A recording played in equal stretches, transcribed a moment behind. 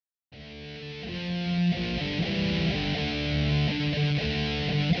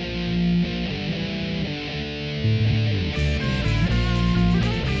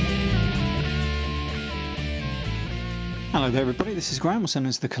Hello there everybody, this is Graham, also known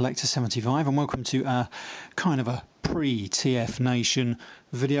as the Collector 75, and welcome to kind of a pre-TFNATION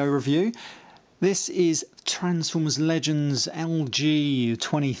video review. This is Transformers Legends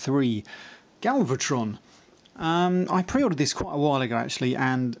LG-23 Galvatron. I pre-ordered this quite a while ago actually,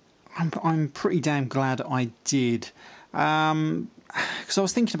 and I'm pretty damn glad I did. Because I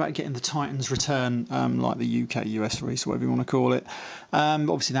was thinking about getting the Titans Return, like the UK, US release, whatever you want to call it.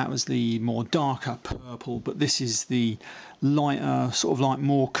 Obviously that was the more darker purple, but this is the lighter, sort of like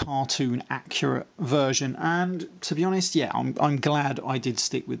more cartoon accurate version. And to be honest, yeah, I'm glad I did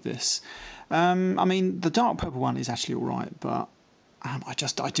stick with this. I mean, the dark purple one is actually alright, but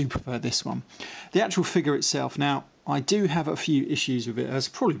I do prefer this one. The actual figure itself, now, I do have a few issues with it, as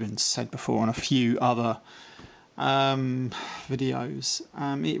probably been said before on a few other videos.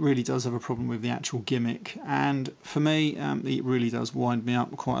 It really does have a problem with the actual gimmick, and for me it really does wind me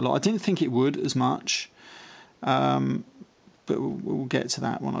up quite a lot. I didn't think it would as much, but we'll get to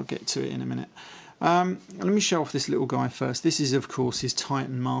that when I get to it in a minute. Let me show off this little guy first. This is of course his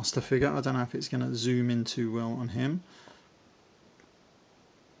Titan Master figure. I don't know if it's going to zoom in too well on him.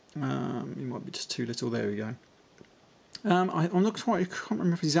 He might be just too little. There we go. I'm not quite, I can't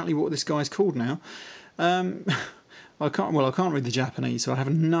remember exactly what this guy's called now. I can't read the Japanese, so I have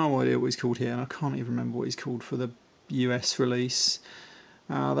no idea what he's called here, and I can't even remember what he's called for the US release.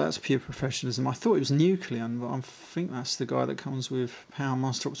 That's pure professionalism. I thought it was Nucleon, but I think that's the guy that comes with Power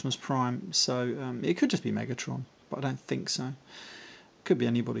Master Optimus Prime, so it could just be Megatron, but I don't think so. Could be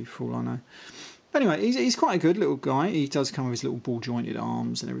anybody for all I know. Anyway, he's quite a good little guy. He does come with his little ball-jointed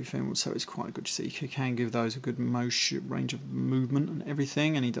arms and everything, so it's quite good to see. He can give those a good motion, range of movement and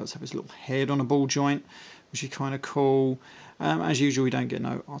everything, and he does have his little head on a ball joint, which is kind of cool. As usual, we don't get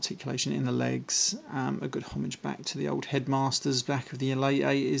no articulation in the legs. A good homage back to the old Headmasters back of the late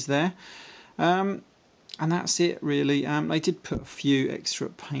 80s there. And that's it, really. They did put a few extra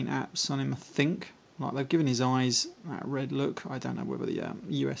paint apps on him, I think. Like they've given his eyes that red look. I don't know whether the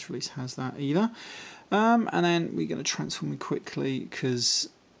US release has that either. And then we're going to transform him quickly because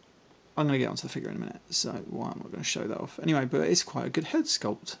I'm going to get onto the figure in a minute. So why am I going to show that off? Anyway, but it's quite a good head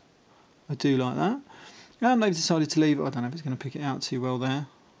sculpt. I do like that. They've decided to leave it. I don't know if it's going to pick it out too well there.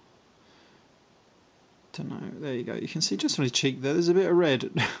 Don't know. There you go. You can see just on his cheek there, there's a bit of red,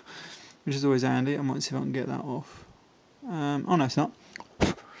 which is always handy. I might see if I can get that off. Oh no, it's not.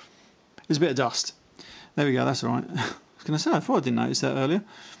 There's a bit of dust. There we go, that's all right. I was going to say, I thought I didn't notice that earlier.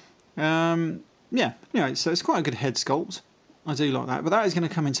 Yeah, anyway, so it's quite a good head sculpt. I do like that, but that is going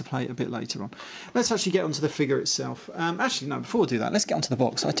to come into play a bit later on. Let's actually get onto the figure itself. Actually, no, before we do that, let's get onto the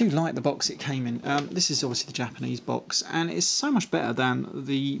box. I do like the box it came in. This is obviously the Japanese box, and it's so much better than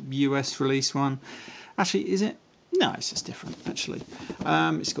the US release one. Actually, is it? No, it's just different, actually.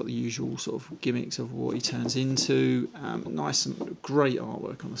 It's got the usual sort of gimmicks of what he turns into. Nice and great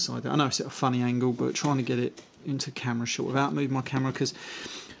artwork on the side there. I know it's at a funny angle, but trying to get it into camera shot without moving my camera, because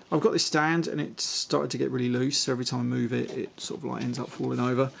I've got this stand and it's started to get really loose, so every time I move it, it sort of like ends up falling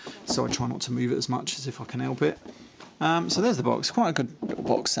over. So I try not to move it as much as if I can help it. So there's the box, quite a good little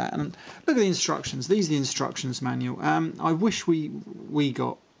box set. And look at the instructions. These are the instructions manual. I wish we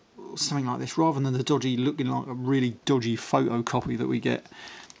got something like this rather than the dodgy, looking like a really dodgy photocopy that we get.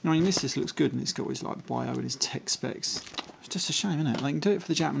 I mean, this just looks good, and it's got his like bio and his tech specs. It's just a shame, isn't it? They can do it for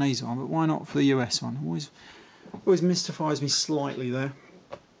the Japanese one, but why not for the US one? Always mystifies me slightly there.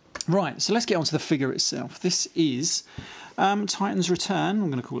 Right, so let's get on to the figure itself. This is Titans Return. I'm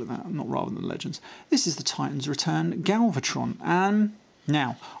going to call it that, not rather than Legends. This is the Titans Return Galvatron.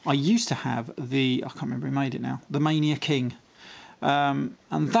 Now, I used to have the, I can't remember who made it now, the Mania King. And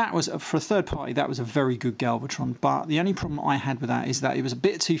that was, for a third party, that was a very good Galvatron, but the only problem I had with that is that it was a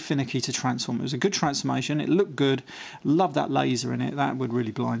bit too finicky to transform. It was a good transformation, it looked good, loved that laser in it, that would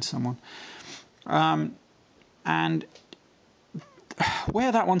really blind someone. And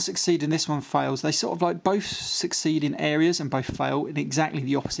where that one succeeded and this one fails, they sort of like both succeed in areas and both fail in exactly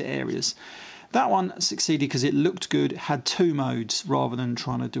the opposite areas. That one succeeded because it looked good, had two modes rather than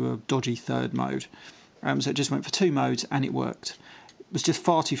trying to do a dodgy third mode. So it just went for two modes and it worked. It was just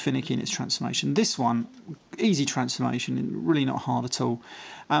far too finicky in its transformation. This one, easy transformation, really not hard at all.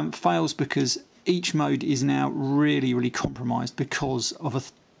 Fails because each mode is now really, really compromised because of a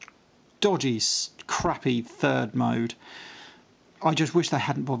dodgy, crappy third mode. I just wish they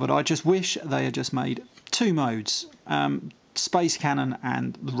hadn't bothered. I just wish they had just made two modes, Space Cannon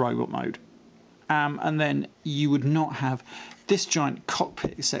and the Robot mode. And then you would not have this giant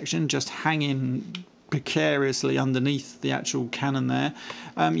cockpit section just hanging precariously underneath the actual cannon there.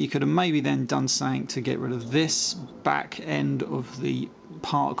 You could have maybe then done something to get rid of this back end of the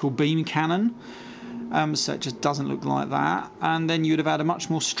particle beam cannon. so it just doesn't look like that. And then you'd have had a much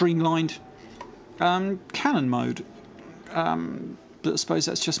more streamlined cannon mode. But I suppose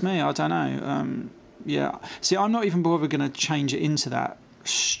that's just me. I don't know. Yeah. See, I'm not even bothered going to change it into that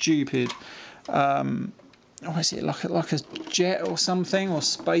stupid. What is it, like a jet or something, or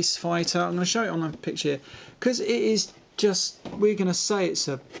space fighter? I'm going to show it on a picture here, because it is just, we're going to say it's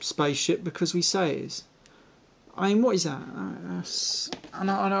a spaceship because we say it is. I mean, what is that?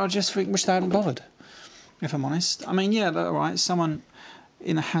 I just wish they hadn't bothered, if I'm honest. I mean, yeah, all right, someone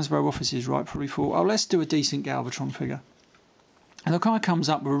in the Hasbro offices, right, probably thought, oh, let's do a decent Galvatron figure. And the guy comes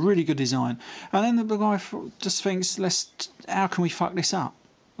up with a really good design, and then the guy just thinks, how can we fuck this up?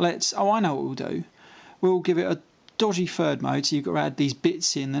 I know what we'll do. We'll give it a dodgy third mode, so you've got to add these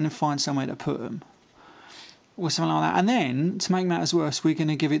bits in and then find somewhere to put them, or something like that. And then, to make matters worse, we're going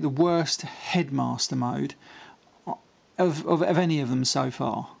to give it the worst headmaster mode of any of them so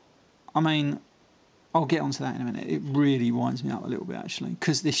far. I mean, I'll get onto that in a minute. It really winds me up a little bit, actually,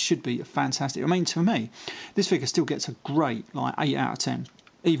 because this should be a fantastic. I mean, to me, this figure still gets a great, like, 8 out of 10,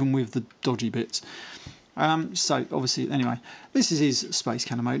 even with the dodgy bits. So obviously, anyway, this is his space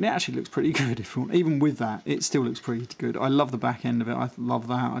cannon mode, and it actually looks pretty good. Even with that, it still looks pretty good. I love the back end of it. I love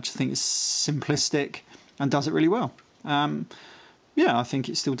that. I just think it's simplistic and does it really well. Yeah, I think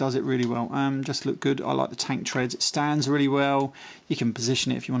it still does it really well. Just look good. I like the tank treads. It stands really well. You can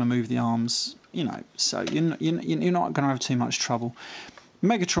position it if you want to move the arms. You know, so you're not going to have too much trouble.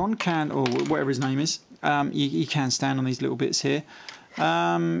 Megatron can, or whatever his name is, he can stand on these little bits here. He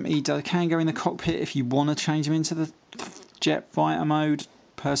can go in the cockpit if you want to change him into the jet fighter mode.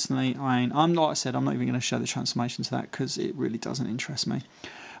 Personally, I'm like I said, I'm not even going to show the transformation to that because it really doesn't interest me.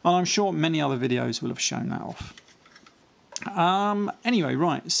 And I'm sure many other videos will have shown that off. Anyway,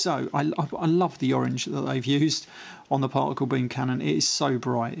 right, so I love the orange that they've used on the particle beam cannon. It is so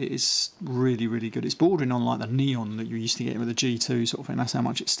bright. It is really, really good. It's bordering on like the neon that you used to get with the G2 sort of thing. That's how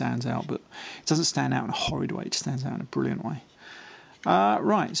much it stands out, but it doesn't stand out in a horrid way. It stands out in a brilliant way.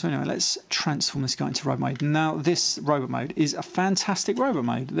 Right, so anyway, let's transform this guy into robot mode. Now, this robot mode is a fantastic robot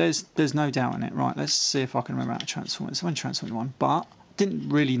mode. There's no doubt in it. Right, let's see if I can remember how to transform it. So I'm transforming one, but didn't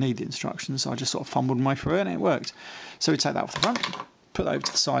really need the instructions, so I just sort of fumbled my way through it and it worked. So we take that off the front, put that over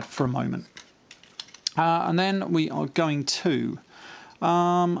to the side for a moment. And then we are going to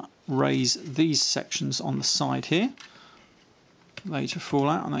raise these sections on the side here. They should fall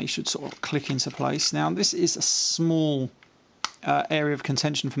out and they should sort of click into place. Now, this is a small area of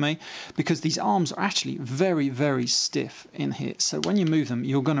contention for me because these arms are actually very, very stiff in here. So when you move them,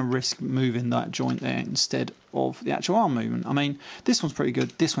 you're going to risk moving that joint there instead of the actual arm movement. I mean, this one's pretty good.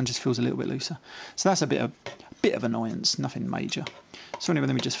 This one just feels a little bit looser. So that's a bit of annoyance, nothing major. So anyway,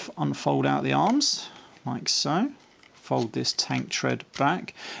 then we just unfold out the arms like so. Fold this tank tread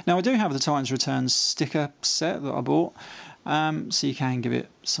back. Now I do have the Titans Returns sticker set that I bought. So you can give it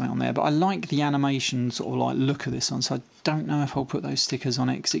something on there, but I like the animation sort of like look of this one, so I don't know if I'll put those stickers on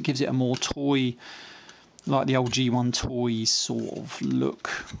it because it gives it a more toy, like the old G1 toy sort of look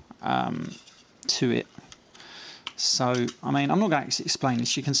to it. So I mean, I'm not going to explain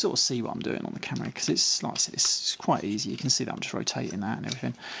this. You can sort of see what I'm doing on the camera because it's like I said, it's quite easy. You can see that I'm just rotating that and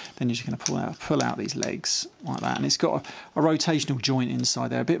everything. Then you're just going to pull out these legs like that, and it's got a rotational joint inside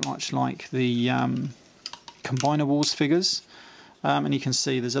there, a bit much like the Combiner Wars figures, and you can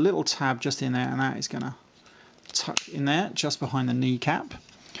see there's a little tab just in there, and that is going to tuck in there just behind the kneecap,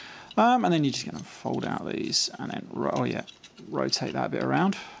 and then you're just going to fold out these and then rotate that bit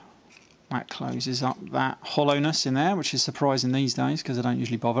around. That closes up that hollowness in there, which is surprising these days because I don't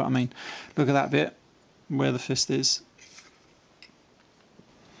usually bother. I mean, look at that bit where the fist is.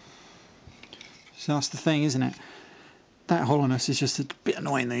 So that's the thing, isn't it? That hollowness is just a bit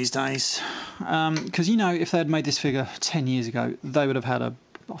annoying these days. Because, you know, if they had made this figure 10 years ago, they would have had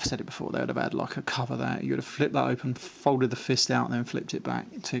I've said it before, they would have had like a cover there. You would have flipped that open, folded the fist out, and then flipped it back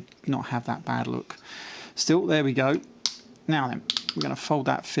to not have that bad look. Still, there we go. Now then, we're going to fold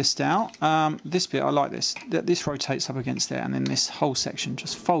that fist out. This bit, I like this. This rotates up against there, and then this whole section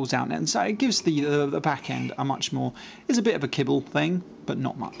just folds out. And so it gives the back end a much more... It's a bit of a kibble thing, but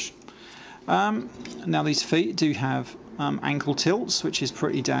not much. Now these feet do have ankle tilts, which is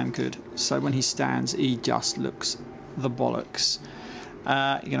pretty damn good. So when he stands, he just looks the bollocks.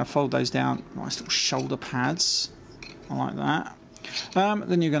 You're going to fold those down. Nice little shoulder pads. I like that.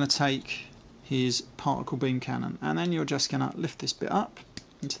 Then you're going to take his particle beam cannon, and then you're just going to lift this bit up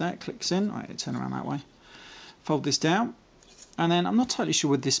into there. Clicks in. Right, turn around that way. Fold this down, and then I'm not totally sure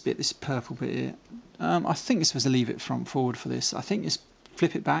with this bit, this purple bit here. I think you're supposed to leave it front forward for this. I think it's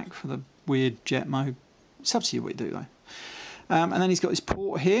flip it back for the weird jet mode. It's up to you what you do though. And then he's got his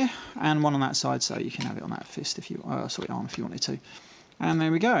port here and one on that side, so you can have it on that fist if you, sorry, arm if you wanted to. And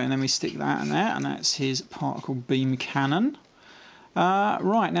there we go, and then we stick that in there, and that's his particle beam cannon.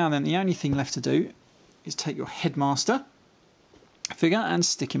 Right, now then, the only thing left to do is take your headmaster figure and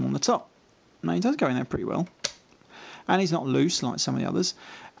stick him on the top. Now, he does go in there pretty well. And he's not loose like some of the others.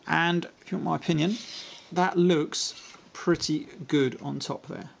 And, if you want my opinion, that looks pretty good on top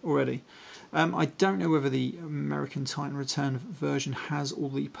there already. I don't know whether the American Titan Return version has all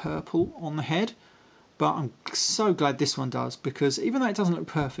the purple on the head, but I'm so glad this one does, because even though it doesn't look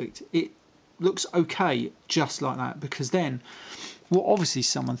perfect, it looks okay just like that, because then what obviously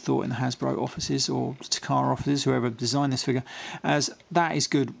someone thought in the Hasbro offices or Takara offices, whoever designed this figure, as that is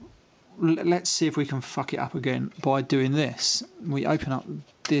good. Let's see if we can fuck it up again by doing this. We open up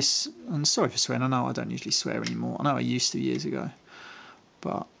this, and sorry for swearing, I know I don't usually swear anymore. I know I used to years ago,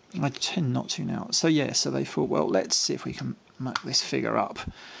 but I tend not to now. So yeah, so they thought, well, let's see if we can make this figure up.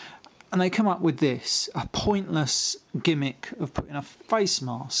 And they come up with this, a pointless gimmick of putting a face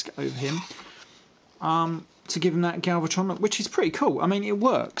mask over him to give him that Galvatron look, which is pretty cool. I mean, it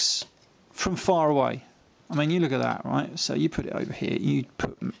works from far away. I mean, you look at that, right? So you put it over here, you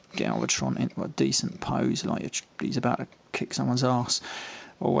put Galvatron into a decent pose, like he's about to kick someone's ass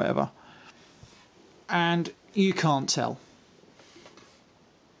or whatever. And you can't tell.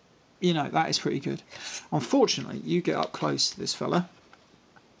 You know, that is pretty good. Unfortunately, you get up close to this fella,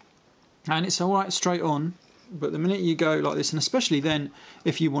 and it's all right straight on, but the minute you go like this, and especially then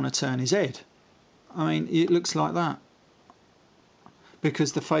if you want to turn his head, I mean, it looks like that,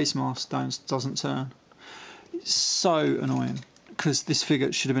 because the face mask doesn't turn. It's so annoying, because this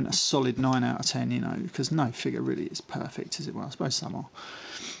figure should have been a solid 9 out of 10, you know, because no figure really is perfect as it was. I suppose some are,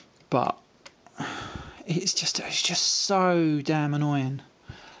 but it's just so damn annoying,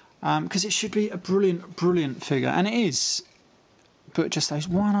 because it should be a brilliant figure, and it is, but just those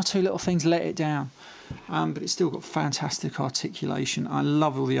one or two little things let it down. But it's still got fantastic articulation. I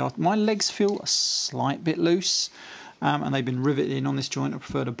love all the art. My legs feel a slight bit loose, and they've been riveted in on this joint. I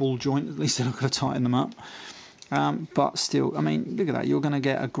prefer the ball joint, at least they're not going to tighten them up. But still, I mean, look at that. You're going to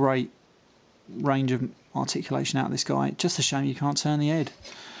get a great range of articulation out of this guy. Just a shame you can't turn the head.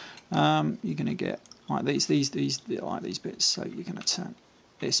 You're going to get like these bits. So you're going to turn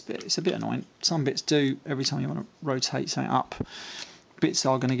this bit. It's a bit annoying. Some bits do every time you want to rotate something up. Bits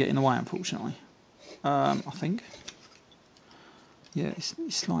are going to get in the way, unfortunately. I think. Yeah,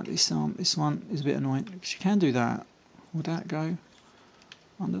 it's like this one is a bit annoying, because you can do that. Would that go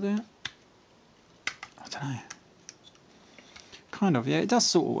under there? I don't know. Kind of, yeah, it does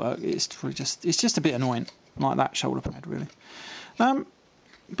sort of work. It's just a bit annoying, like that shoulder pad, really. But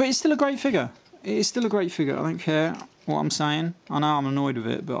it's still a great figure. It is still a great figure. I don't care what I'm saying. I know I'm annoyed with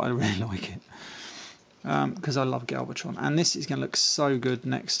it, but I really like it, because I love Galvatron, and this is going to look so good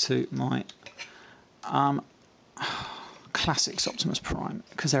next to my Classics Optimus Prime,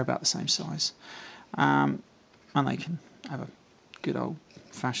 because they're about the same size, and they can have a good old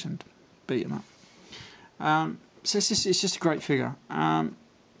fashioned beat 'em up. So it's just a great figure.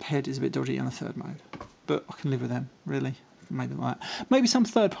 Head is a bit dodgy on the third mode, but I can live with them, really. Maybe like that. Maybe some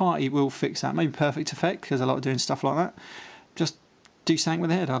third party will fix that. Maybe Perfect Effect, because I like doing stuff like that. Just do something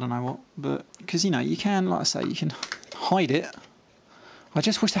with the head. I don't know what, but because you know you can, like I say, you can hide it. I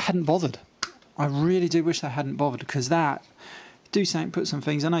just wish they hadn't bothered. I really do wish they hadn't bothered, because that, do something, put some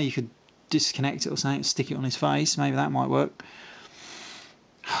things. I know you could disconnect it or something, stick it on his face. Maybe that might work.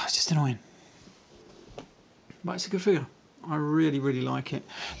 It's just annoying. But it's a good figure. I really like it.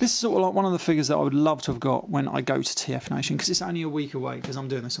 This is sort of like one of the figures that I would love to have got when I go to TFNATION, because it's only a week away, because I'm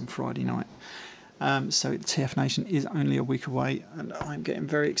doing this on Friday night. So TFNATION is only a week away, and I'm getting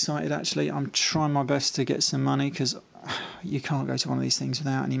very excited actually. I'm trying my best to get some money, because you can't go to one of these things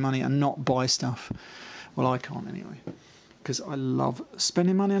without any money and not buy stuff. Well, I can't anyway, because I love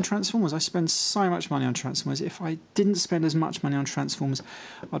spending money on Transformers. I spend so much money on Transformers. If I didn't spend as much money on Transformers,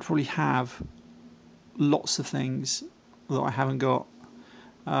 I'd probably have lots of things that I haven't got.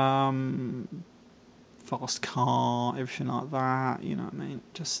 Fast car, everything like that, you know what I mean?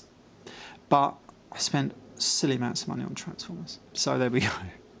 But I spend silly amounts of money on Transformers. So there we go.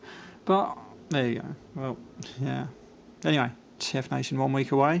 But there you go. Well, yeah. Anyway, TFNATION 1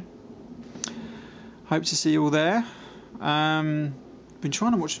 week away. Hope to see you all there. Been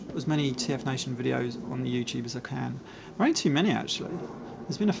trying to watch as many TFNATION videos on the YouTube as I can. There ain't too many actually.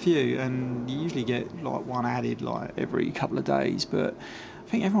 There's been a few, and you usually get like one added like every couple of days. But I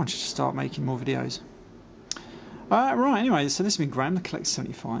think everyone should start making more videos. Right, anyway, so this has been Graham, the Collect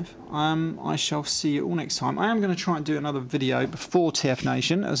 75. I shall see you all next time. I am going to try and do another video before TF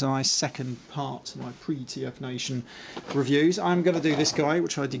Nation as my second part to my pre-TF Nation reviews. I'm going to do this guy,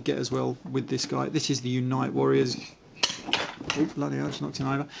 which I did get as well with this guy. This is the Unite Warriors. Oh, bloody hell, I just knocked him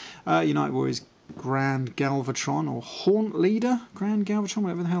over. Unite Warriors Grand Galvatron, or Haunt Leader Grand Galvatron,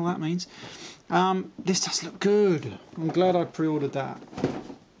 whatever the hell that means. This does look good. I'm glad I pre-ordered that.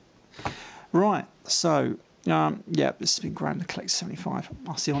 Right, so... yeah, this has been Graham, the Collect 75.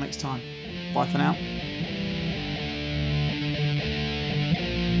 I'll see you all next time. Bye for now.